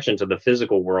connection to the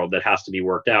physical world that has to be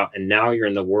worked out. And now you're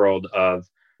in the world of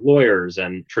lawyers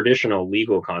and traditional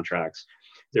legal contracts.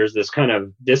 There's this kind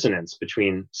of dissonance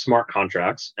between smart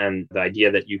contracts and the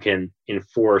idea that you can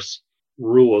enforce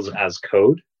rules as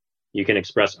code. You can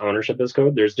express ownership as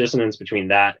code. There's dissonance between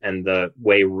that and the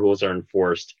way rules are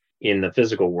enforced in the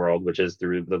physical world, which is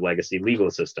through the legacy legal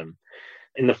system.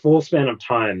 In the full span of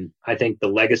time, I think the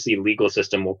legacy legal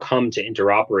system will come to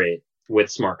interoperate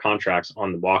with smart contracts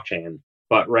on the blockchain.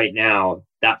 But right now,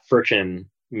 that friction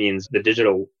means the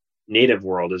digital native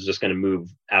world is just going to move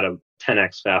at a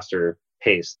 10x faster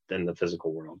pace than the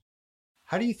physical world.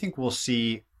 How do you think we'll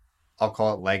see, I'll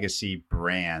call it legacy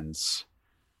brands,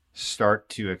 start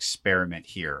to experiment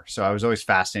here? So I was always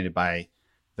fascinated by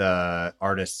the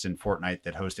artists in Fortnite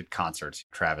that hosted concerts,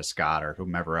 Travis Scott or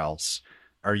whomever else,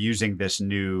 are using this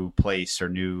new place or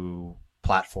new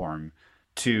platform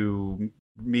to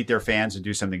meet their fans and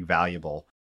do something valuable.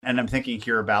 And I'm thinking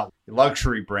here about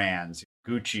luxury brands,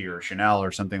 Gucci or Chanel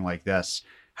or something like this.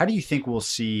 How do you think we'll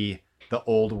see the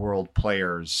old world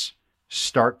players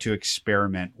start to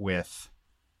experiment with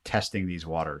testing these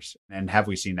waters? And have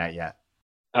we seen that yet?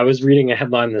 I was reading a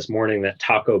headline this morning that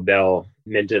Taco Bell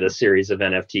minted a series of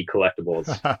NFT collectibles.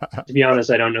 To be honest,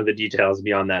 I don't know the details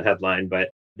beyond that headline, but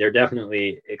they're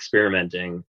definitely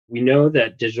experimenting. We know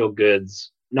that digital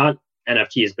goods, not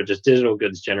NFTs, but just digital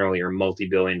goods generally, are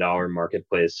multi-billion-dollar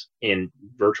marketplace in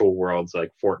virtual worlds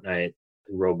like Fortnite,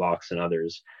 Roblox, and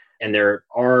others. And there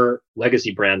are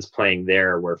legacy brands playing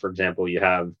there where, for example, you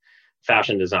have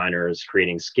fashion designers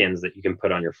creating skins that you can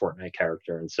put on your Fortnite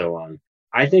character and so on.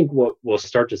 I think what we'll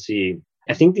start to see,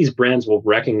 I think these brands will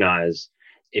recognize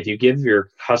if you give your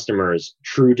customers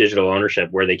true digital ownership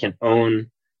where they can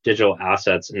own digital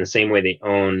assets in the same way they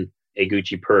own a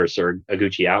Gucci purse or a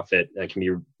Gucci outfit that can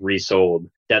be resold,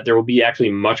 that there will be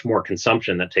actually much more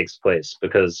consumption that takes place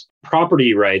because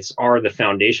property rights are the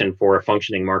foundation for a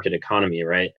functioning market economy,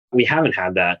 right? We haven't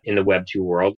had that in the Web 2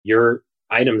 world. Your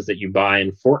items that you buy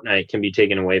in Fortnite can be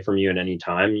taken away from you at any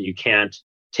time. You can't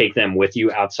take them with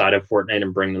you outside of Fortnite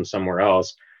and bring them somewhere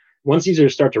else. Once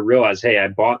users start to realize, hey, I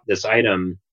bought this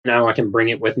item, now I can bring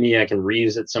it with me. I can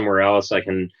reuse it somewhere else. I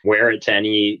can wear it to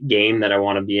any game that I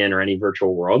want to be in or any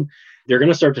virtual world. They're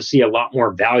going to start to see a lot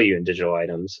more value in digital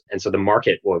items. And so the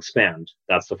market will expand.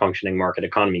 That's the functioning market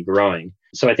economy growing.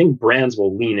 So I think brands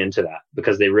will lean into that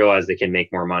because they realize they can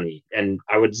make more money. And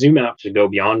I would zoom out to go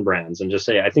beyond brands and just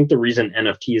say, I think the reason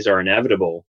NFTs are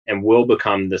inevitable and will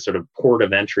become the sort of port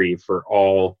of entry for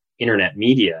all internet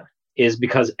media is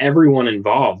because everyone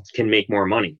involved can make more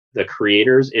money. The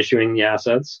creators issuing the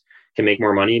assets can make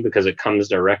more money because it comes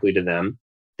directly to them.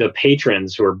 The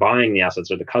patrons who are buying the assets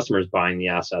or the customers buying the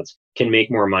assets can make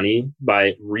more money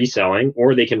by reselling,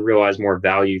 or they can realize more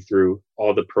value through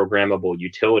all the programmable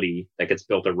utility that gets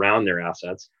built around their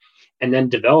assets. And then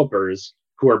developers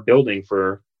who are building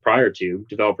for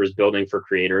developers building for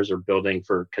creators or building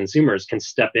for consumers can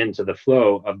step into the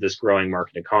flow of this growing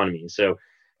market economy. So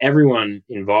everyone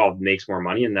involved makes more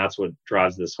money, and that's what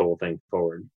drives this whole thing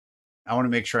forward. I want to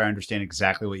make sure I understand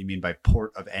exactly what you mean by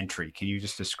port of entry. Can you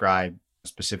just describe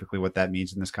specifically what that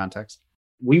means in this context?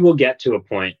 We will get to a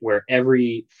point where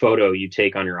every photo you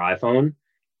take on your iPhone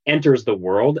enters the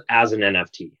world as an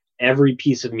NFT. Every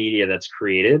piece of media that's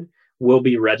created will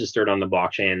be registered on the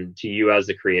blockchain to you as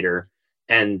the creator.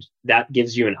 And that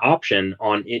gives you an option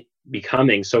on it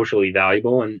becoming socially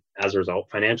valuable and as a result,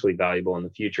 financially valuable in the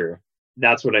future.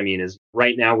 That's what I mean is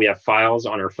right now we have files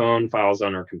on our phone, files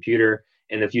on our computer.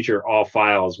 In the future, all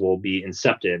files will be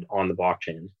incepted on the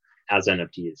blockchain as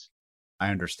NFTs. I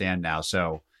understand now.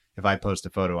 So if I post a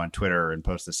photo on Twitter and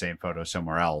post the same photo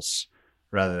somewhere else,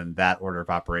 rather than that order of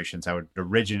operations, I would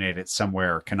originate it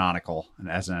somewhere canonical and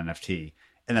as an NFT.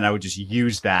 And then I would just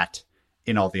use that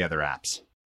in all the other apps.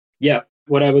 Yeah.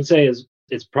 What I would say is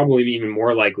it's probably even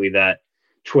more likely that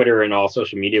Twitter and all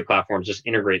social media platforms just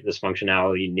integrate this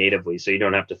functionality natively. So you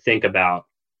don't have to think about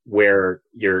where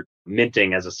you're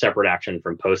minting as a separate action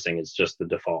from posting. It's just the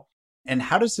default. And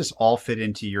how does this all fit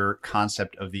into your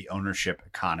concept of the ownership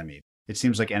economy? It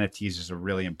seems like NFTs is a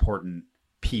really important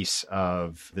piece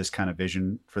of this kind of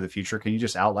vision for the future. Can you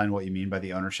just outline what you mean by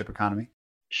the ownership economy?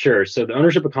 Sure. So the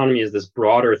ownership economy is this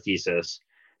broader thesis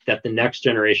that the next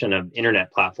generation of internet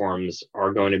platforms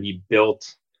are going to be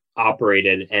built,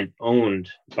 operated, and owned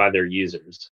by their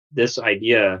users. This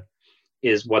idea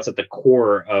is what's at the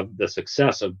core of the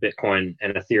success of Bitcoin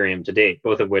and Ethereum to date,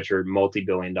 both of which are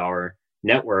multi-billion-dollar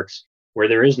networks where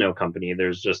there is no company.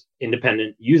 There's just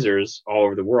independent users all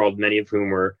over the world, many of whom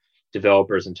were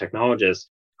developers and technologists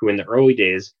who in the early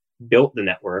days built the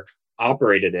network,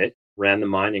 operated it, ran the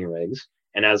mining rigs,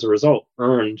 and as a result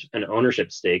earned an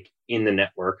ownership stake in the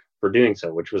network for doing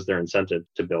so, which was their incentive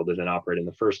to build it and operate in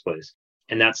the first place.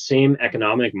 And that same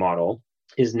economic model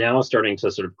is now starting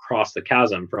to sort of cross the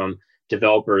chasm from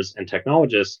developers and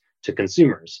technologists to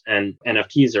consumers. And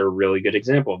NFTs are a really good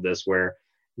example of this, where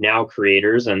now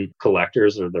creators and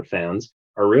collectors or their fans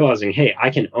are realizing, hey, I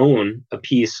can own a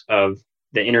piece of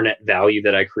the internet value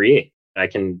that I create. I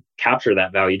can capture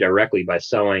that value directly by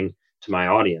selling to my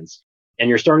audience. And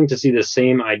you're starting to see the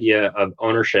same idea of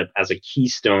ownership as a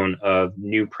keystone of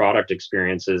new product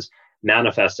experiences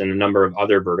manifest in a number of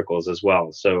other verticals as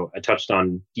well. So I touched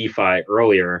on DeFi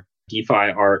earlier.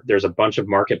 There's a bunch of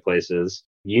marketplaces.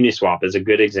 Uniswap is a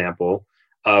good example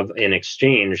of an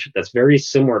exchange that's very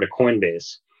similar to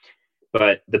Coinbase,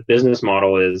 but the business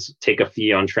model is take a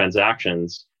fee on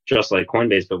transactions, just like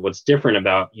Coinbase. But what's different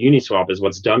about Uniswap is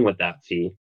what's done with that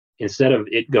fee. Instead of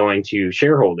it going to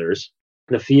shareholders,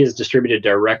 the fee is distributed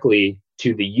directly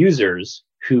to the users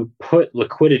who put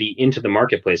liquidity into the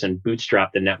marketplace and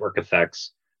bootstrap the network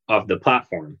effects of the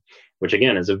platform, which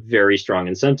again is a very strong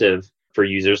incentive for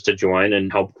users to join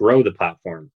and help grow the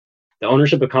platform. The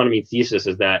ownership economy thesis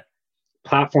is that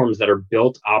platforms that are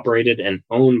built, operated, and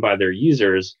owned by their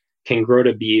users can grow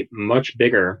to be much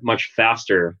bigger, much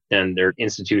faster than their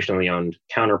institutionally owned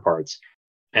counterparts.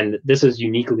 And this is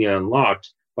uniquely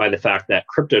unlocked by the fact that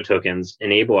crypto tokens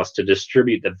enable us to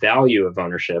distribute the value of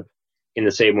ownership in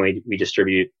the same way we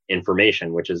distribute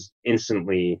information, which is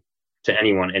instantly to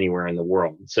anyone, anywhere in the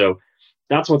world. So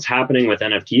that's what's happening with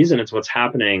NFTs, and it's what's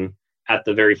happening at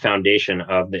the very foundation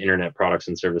of the internet products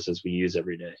and services we use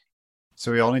every day.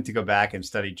 So we all need to go back and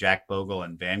study Jack Bogle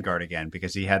and Vanguard again,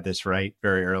 because he had this right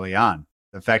very early on.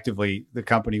 Effectively, the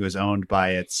company was owned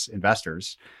by its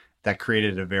investors. That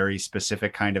created a very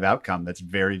specific kind of outcome that's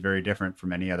very, very different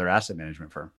from any other asset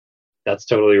management firm. That's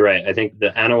totally right. I think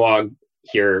the analog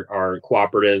here are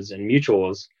cooperatives and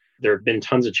mutuals. There have been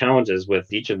tons of challenges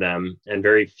with each of them and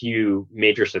very few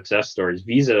major success stories.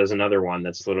 Visa is another one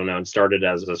that's little known, started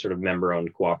as a sort of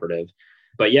member-owned cooperative.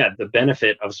 But yeah, the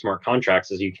benefit of smart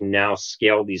contracts is you can now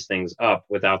scale these things up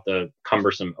without the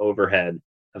cumbersome overhead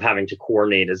of having to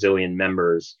coordinate a zillion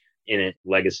members in a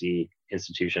legacy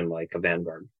institution like a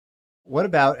Vanguard. What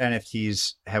about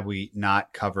NFTs have we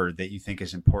not covered that you think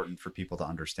is important for people to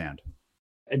understand?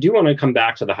 I do want to come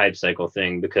back to the hype cycle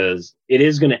thing because it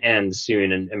is going to end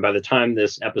soon. And by the time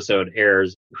this episode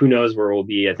airs, who knows where we'll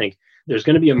be. I think there's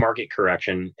going to be a market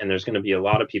correction, and there's going to be a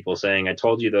lot of people saying, I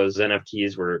told you those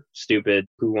NFTs were stupid.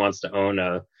 Who wants to own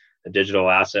a digital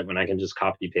asset when I can just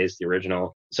copy paste the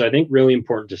original? So I think really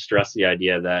important to stress the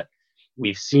idea that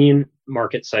we've seen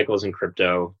market cycles in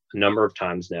crypto a number of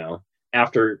times now.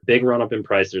 After big run up in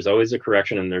price, there's always a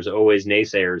correction, and there's always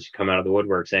naysayers who come out of the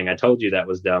woodwork saying, I told you that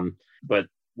was dumb. But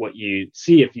what you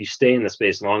see if you stay in the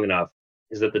space long enough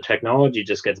is that the technology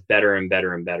just gets better and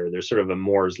better and better. There's sort of a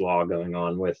Moore's law going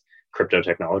on with crypto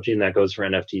technology, and that goes for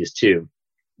NFTs too.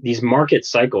 These market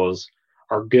cycles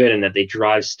are good in that they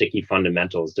drive sticky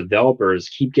fundamentals. Developers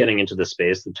keep getting into the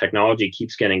space, the technology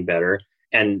keeps getting better,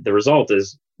 and the result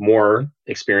is more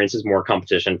experiences, more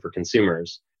competition for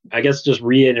consumers. I guess just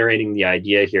reiterating the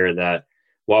idea here that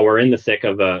while we're in the thick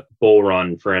of a bull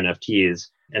run for NFTs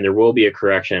and there will be a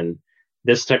correction,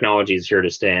 this technology is here to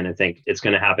stay. And I think it's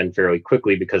going to happen fairly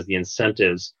quickly because the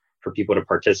incentives for people to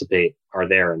participate are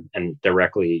there and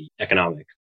directly economic.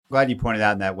 Glad you pointed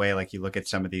out in that way. Like you look at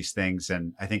some of these things,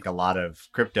 and I think a lot of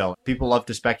crypto, people love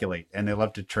to speculate and they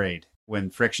love to trade.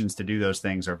 When frictions to do those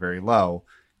things are very low,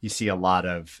 you see a lot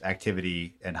of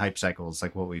activity and hype cycles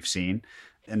like what we've seen.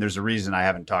 And there's a reason I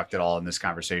haven't talked at all in this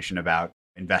conversation about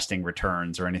investing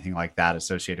returns or anything like that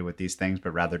associated with these things,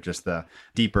 but rather just the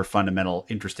deeper, fundamental,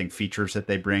 interesting features that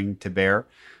they bring to bear.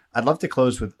 I'd love to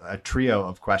close with a trio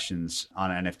of questions on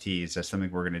NFTs. That's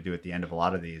something we're going to do at the end of a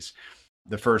lot of these.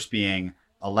 The first being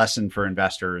a lesson for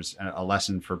investors, a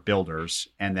lesson for builders,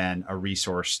 and then a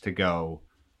resource to go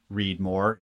read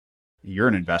more. You're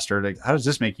an investor. How does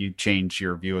this make you change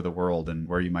your view of the world and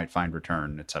where you might find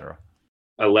return, et cetera?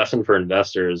 A lesson for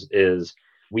investors is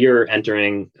We are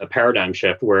entering a paradigm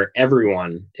shift where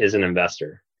everyone is an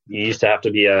investor. You used to have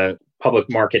to be a public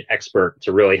market expert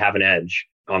to really have an edge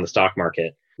on the stock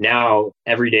market. Now,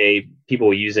 everyday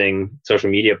people using social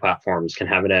media platforms can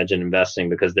have an edge in investing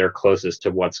because they're closest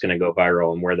to what's going to go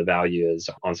viral and where the value is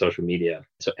on social media.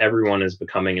 So everyone is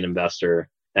becoming an investor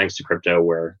thanks to crypto,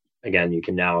 where, again, you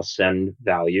can now send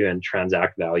value and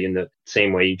transact value in the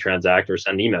same way you transact or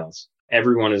send emails.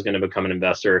 Everyone is going to become an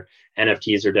investor.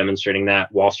 NFTs are demonstrating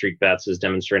that. Wall Street Bets is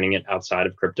demonstrating it outside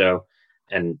of crypto.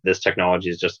 And this technology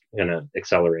is just going to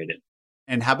accelerate it.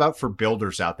 And how about for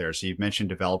builders out there? So you've mentioned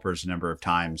developers a number of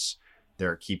times.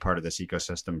 They're a key part of this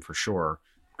ecosystem for sure.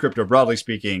 Crypto broadly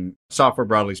speaking, software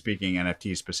broadly speaking,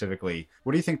 NFTs specifically.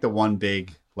 What do you think the one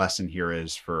big lesson here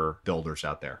is for builders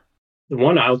out there? The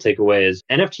one I'll take away is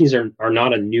NFTs are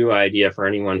not a new idea for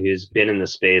anyone who's been in the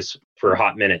space for a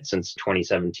hot minute since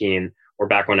 2017, or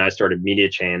back when I started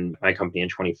MediaChain, my company, in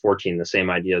 2014. The same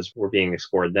ideas were being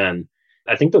explored then.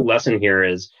 I think the lesson here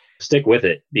is stick with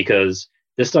it, because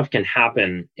this stuff can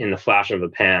happen in the flash of a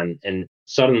pan, and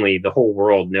suddenly the whole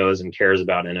world knows and cares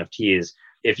about NFTs.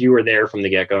 If you were there from the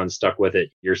get-go and stuck with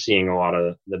it, you're seeing a lot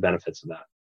of the benefits of that.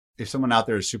 If someone out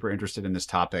there is super interested in this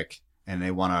topic and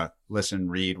they want to listen,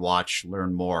 read, watch,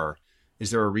 learn more,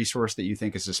 is there a resource that you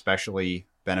think is especially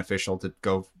beneficial to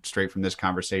go straight from this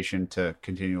conversation to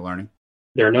continue learning?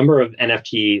 There are a number of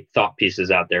NFT thought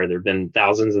pieces out there. There have been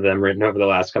thousands of them written over the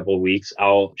last couple of weeks.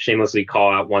 I'll shamelessly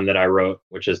call out one that I wrote,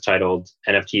 which is titled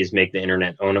NFTs Make the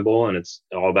Internet Ownable. And it's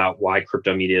all about why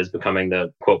crypto media is becoming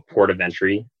the, quote, port of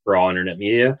entry for all internet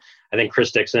media. I think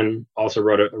Chris Dixon also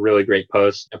wrote a really great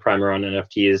post, a primer on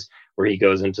NFTs, where he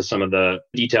goes into some of the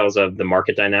details of the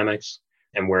market dynamics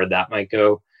and where that might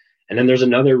go. And then there's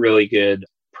another really good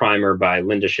primer by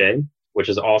Linda Shea, which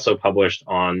is also published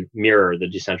on Mirror, the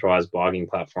decentralized blogging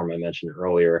platform I mentioned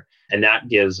earlier. And that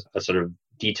gives a sort of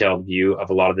detailed view of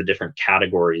a lot of the different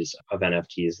categories of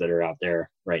NFTs that are out there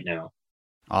right now.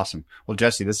 Awesome. Well,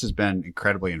 Jesse, this has been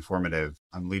incredibly informative.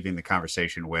 I'm leaving the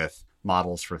conversation with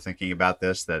models for thinking about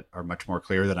this that are much more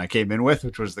clear than I came in with,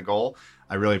 which was the goal.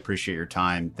 I really appreciate your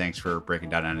time. Thanks for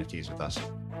breaking down NFTs with us.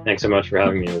 Thanks so much for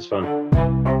having me. It was fun.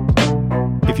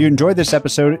 If you enjoyed this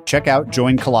episode, check out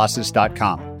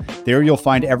joincolossus.com. There you'll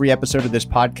find every episode of this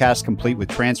podcast complete with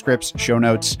transcripts, show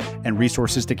notes, and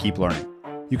resources to keep learning.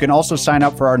 You can also sign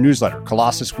up for our newsletter,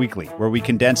 Colossus Weekly, where we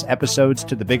condense episodes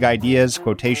to the big ideas,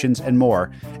 quotations, and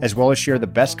more, as well as share the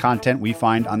best content we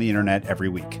find on the internet every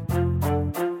week.